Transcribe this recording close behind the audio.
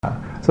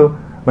So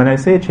when I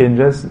say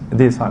changes,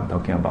 this is what I'm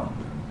talking about.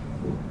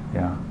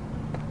 Yeah.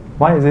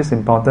 Why is this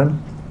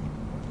important?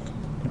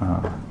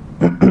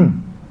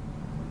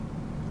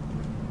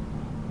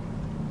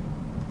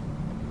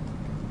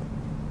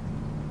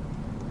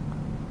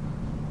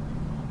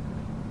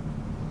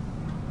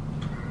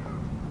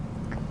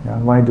 Yeah,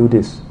 why do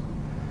this?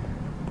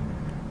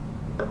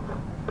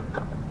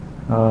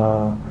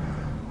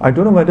 I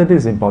don't know whether this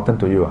is important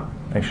to you,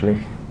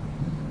 actually,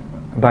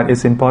 but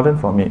it's important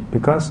for me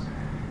because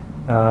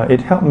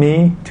it helped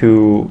me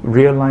to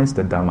realize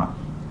the Dhamma.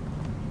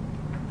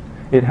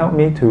 It helped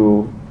me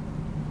to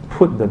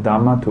put the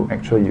Dhamma to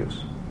actual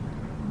use.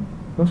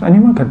 Because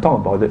anyone can talk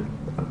about it.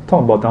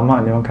 Talk about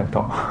Dhamma, anyone can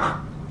talk.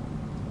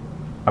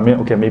 I mean,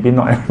 okay, maybe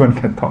not everyone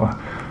can talk,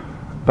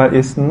 but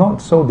it's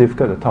not so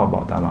difficult to talk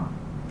about Dhamma.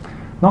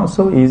 Not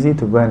so easy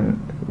to go and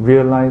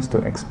realize, to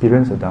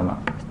experience the Dhamma.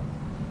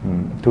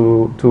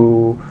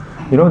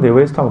 You know, they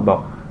always talk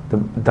about the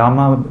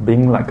Dhamma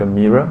being like a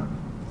mirror.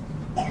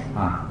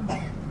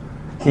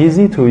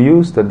 Easy to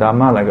use the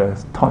Dhamma like a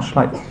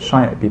torchlight,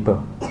 shine at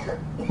people.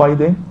 What are you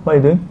doing? What are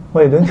you doing?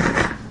 What are you doing?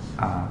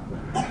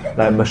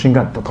 Like a machine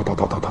gun,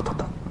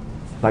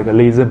 like a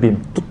laser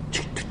beam,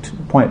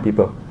 point at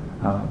people.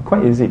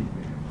 Quite easy.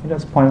 You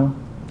just point.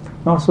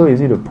 Not so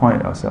easy to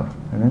point at ourselves.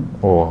 And then,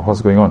 oh,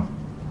 what's going on?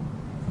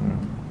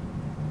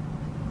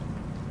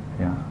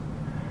 Yeah.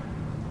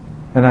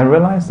 And I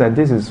realized that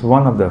this is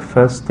one of the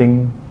first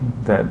things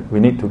that we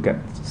need to get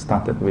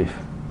started with.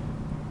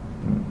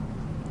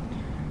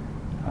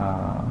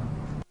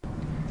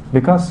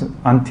 Because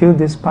until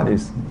this part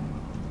is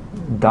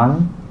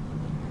done,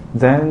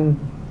 then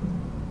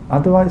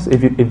otherwise,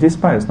 if this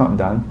part is not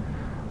done,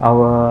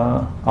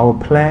 our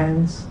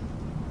plans,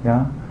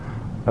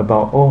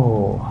 about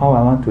how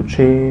I want to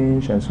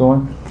change and so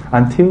on,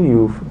 until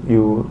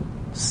you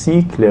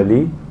see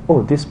clearly,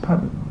 this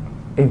part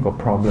ain't got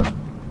problem.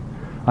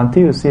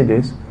 Until you see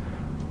this,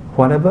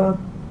 whatever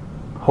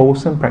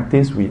wholesome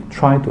practice we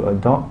try to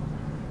adopt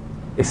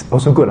is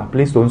also good.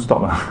 Please don't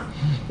stop.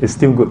 It's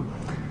still good.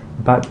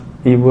 But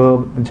it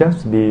will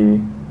just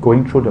be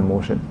going through the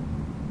motion.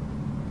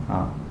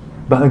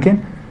 But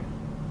again,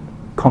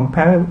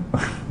 compare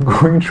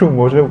going through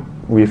motion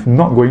with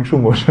not going through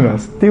motion.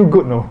 Still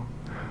good, no?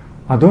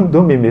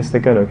 Don't be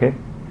mistaken, okay?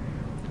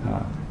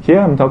 Here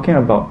I'm talking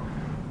about,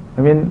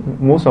 I mean,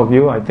 most of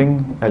you, I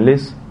think, at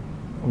least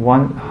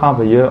half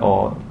a year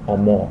or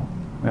more,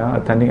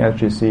 attending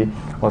SGC,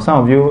 or some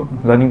of you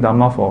learning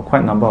Dhamma for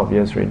quite a number of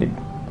years already.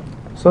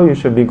 So you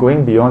should be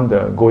going beyond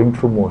the going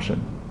through motion.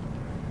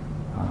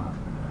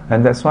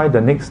 And that's why the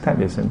next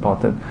step is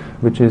important,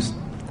 which is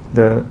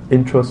the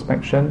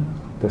introspection,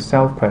 the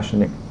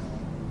self-questioning.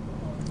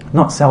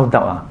 Not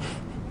self-doubt,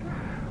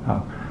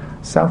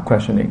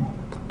 self-questioning.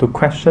 To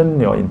question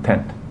your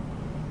intent,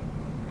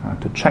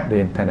 to check the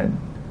intent.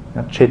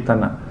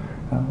 Cetana.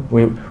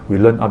 We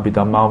learn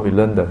Abhidhamma, we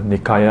learn the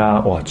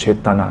Nikaya, or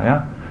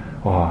Cetana.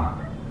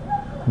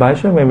 But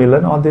actually, when we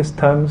learn all these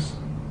terms,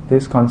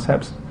 these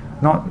concepts,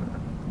 not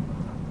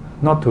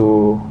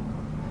to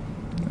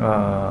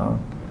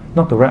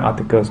write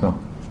articles, no.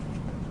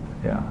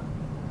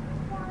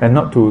 And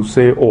not to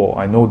say,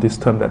 I know this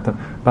term, that term,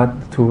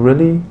 but to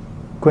really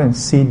go and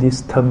see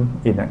this term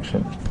in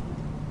action.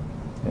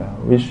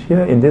 Which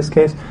here, in this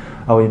case,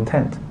 our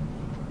intent.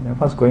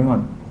 What's going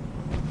on?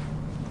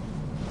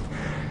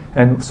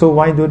 And so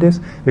why do this?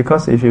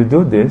 Because if you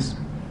do this,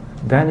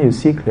 then you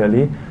see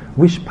clearly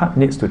which part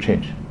needs to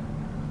change.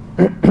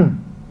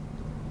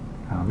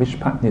 Which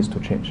part needs to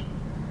change?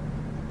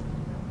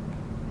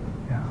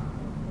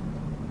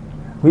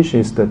 Which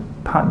is the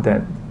part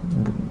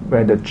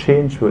where the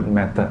change would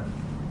matter.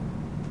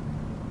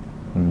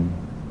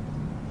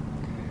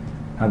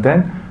 And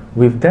then,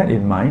 with that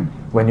in mind,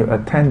 when you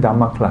attend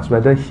Dhamma class,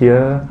 whether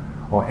here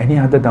or any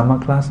other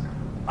Dhamma class,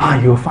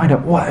 you'll find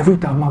that every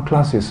Dhamma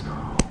class is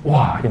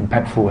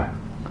impactful.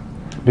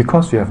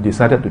 Because you have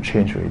decided to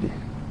change already.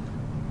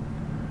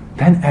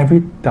 Then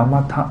every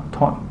Dhamma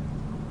taught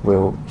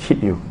will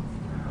hit you.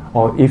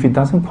 Or if it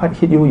doesn't quite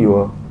hit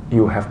you,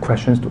 you have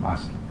questions to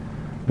ask.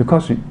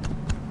 Because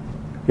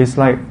it's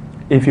like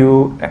if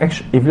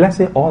let's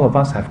say all of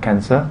us have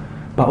cancer,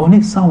 but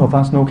only some of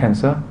us know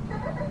cancer.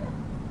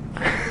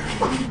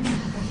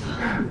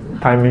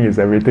 Timing is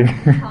everything.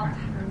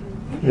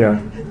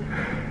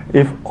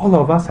 If all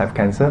of us have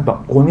cancer, but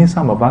only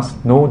some of us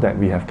know that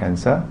we have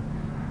cancer,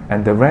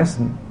 and the rest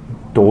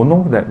don't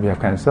know that we have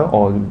cancer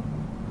or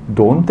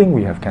don't think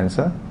we have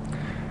cancer,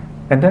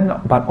 and then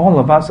but all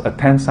of us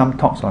attend some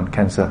talks on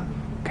cancer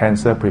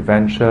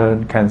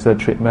prevention, cancer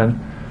treatment,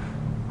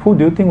 who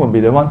do you think will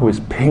be the one who is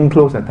paying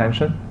close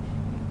attention?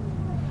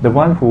 The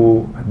one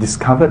who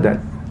discovered that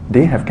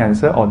they have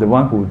cancer, or the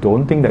one who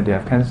don't think that they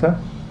have cancer?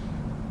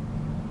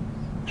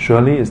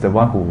 Surely it's the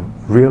one who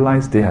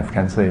realized they have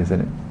cancer,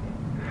 isn't it?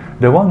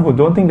 The one who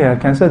don't think they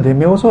have cancer, they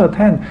may also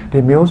attend,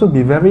 they may also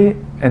be very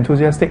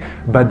enthusiastic,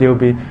 but they'll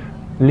be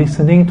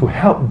listening to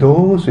help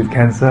those with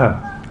cancer.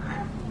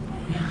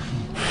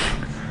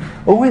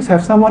 Always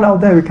have someone out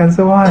there with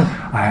cancer one.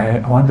 I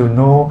want to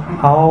know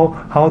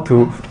how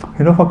to,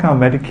 what kind of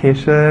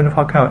medication,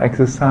 what kind of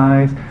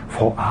exercise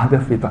for other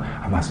people.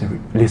 I must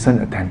listen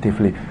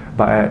attentively.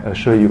 But I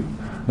assure you,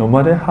 no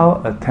matter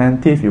how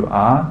attentive you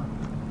are,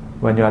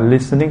 when you are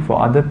listening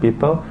for other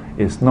people,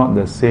 it's not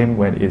the same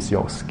when it's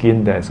your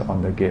skin that's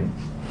on the game,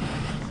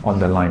 on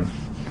the line.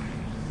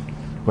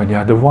 When you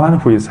are the one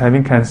who is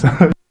having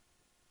cancer,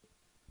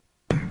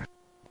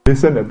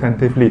 listen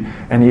attentively,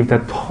 and if the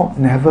talk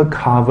never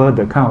cover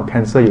the kind of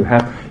cancer you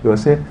have, you will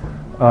say,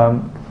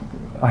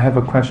 I have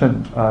a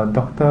question,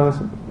 Dr.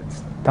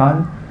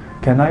 Tan,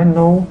 can I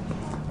know,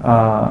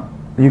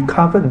 you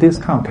covered this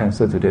kind of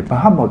cancer today, but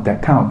how about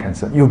that kind of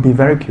cancer? You'll be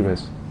very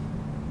curious.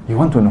 You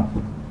want to know.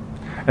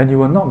 And you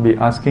will not be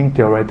asking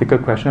theoretical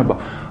questions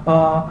about,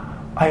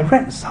 I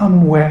read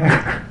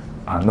somewhere.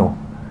 No.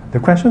 The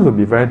questions will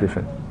be very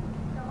different.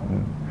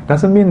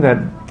 Doesn't mean that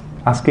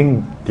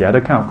asking the other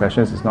kind of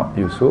questions is not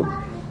useful,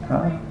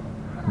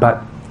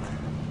 but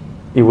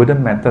it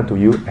wouldn't matter to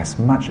you as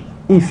much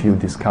if you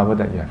discover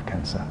that you have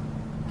cancer.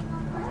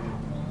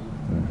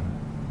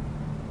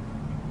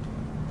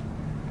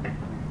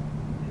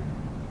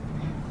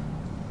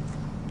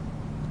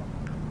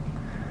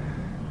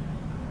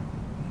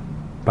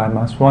 But I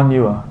must warn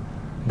you,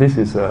 this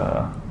is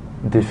a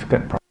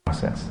difficult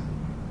process,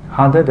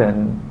 harder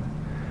than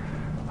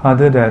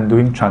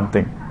doing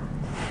chanting,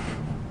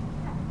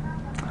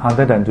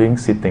 harder than doing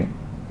sitting,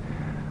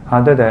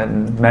 harder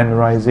than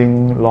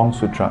memorizing long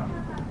sutra,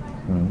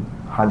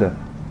 harder,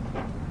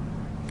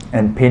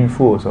 and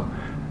painful also,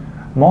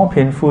 more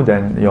painful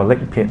than your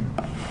leg pain.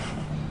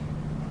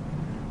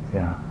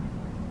 Yeah,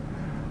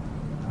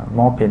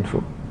 more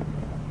painful,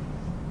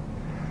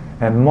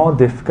 and more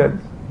difficult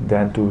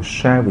than to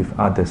share with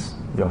others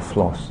your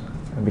flaws,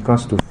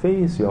 because to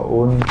face your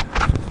own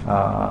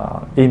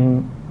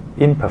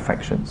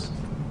imperfections,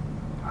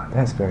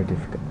 that's very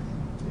difficult.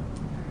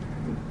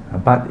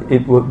 But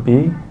it would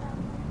be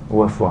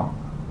worthwhile,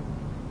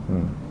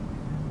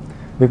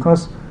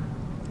 because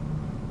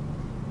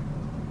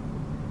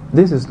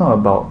this is not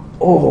about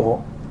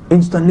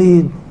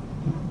instantly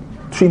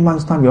 3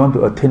 months time you want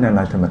to attain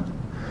enlightenment.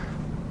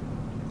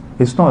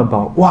 It's not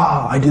about,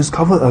 wow, I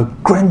discovered a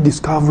grand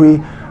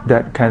discovery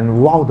that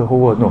can wow the whole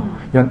world. No,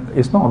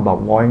 it's not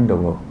about wowing the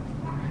world.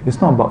 It's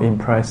not about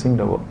impressing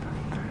the world.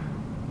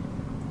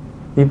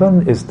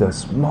 Even it's the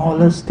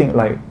smallest thing,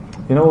 like,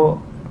 a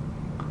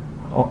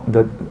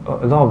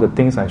lot of the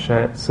things I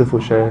share,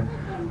 Sifu share,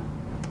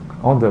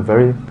 all the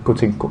very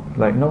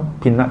like,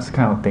 peanuts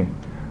kind of thing.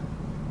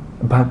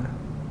 But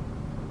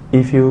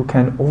if you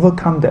can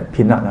overcome that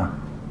peanut,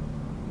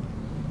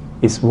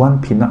 it's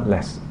one peanut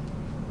less.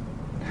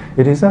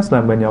 It is just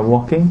like when you're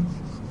walking,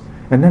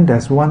 and then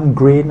there's one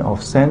grain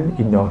of sand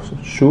in your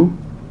shoe.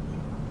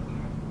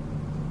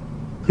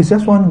 It's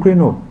just one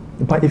grain,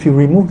 but if you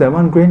remove that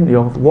one grain,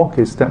 your walk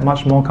is that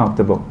much more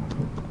comfortable.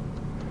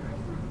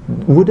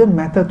 Wouldn't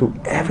matter to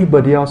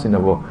everybody else in the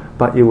world,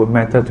 but it would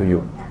matter to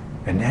you.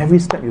 And every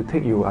step you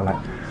take, you are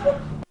like,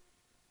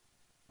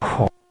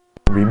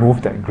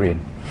 remove that grain.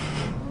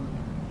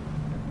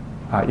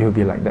 You'll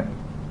be like that.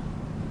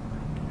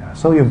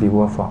 So you'll be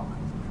worthwhile.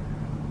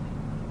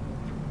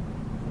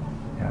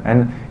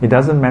 And it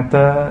doesn't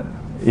matter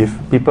if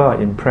people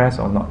are impressed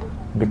or not,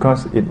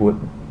 because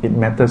it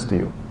matters to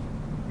you.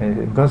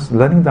 Because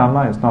learning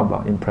Dharma is not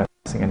about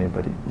impressing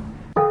anybody.